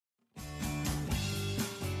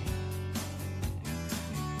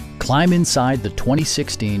Climb inside the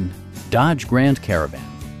 2016 Dodge Grand Caravan.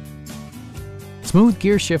 Smooth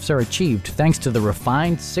gear shifts are achieved thanks to the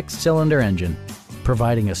refined 6-cylinder engine,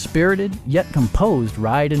 providing a spirited yet composed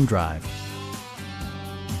ride and drive.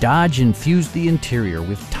 Dodge infused the interior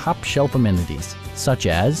with top-shelf amenities such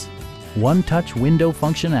as one-touch window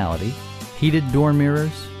functionality, heated door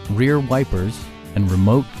mirrors, rear wipers, and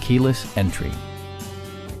remote keyless entry.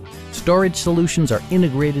 Storage solutions are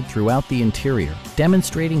integrated throughout the interior,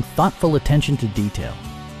 demonstrating thoughtful attention to detail.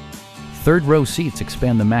 Third-row seats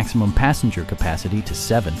expand the maximum passenger capacity to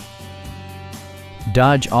 7.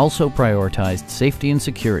 Dodge also prioritized safety and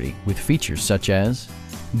security with features such as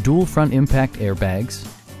dual front impact airbags,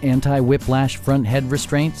 anti-whiplash front head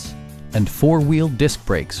restraints, and 4-wheel disc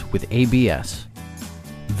brakes with ABS.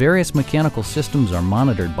 Various mechanical systems are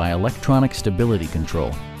monitored by electronic stability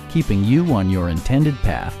control, keeping you on your intended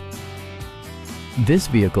path. This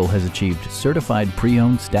vehicle has achieved certified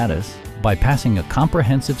pre-owned status by passing a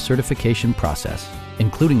comprehensive certification process,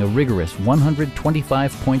 including a rigorous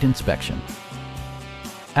 125-point inspection.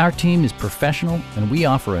 Our team is professional and we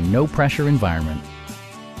offer a no-pressure environment.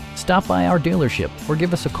 Stop by our dealership or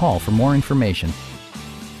give us a call for more information.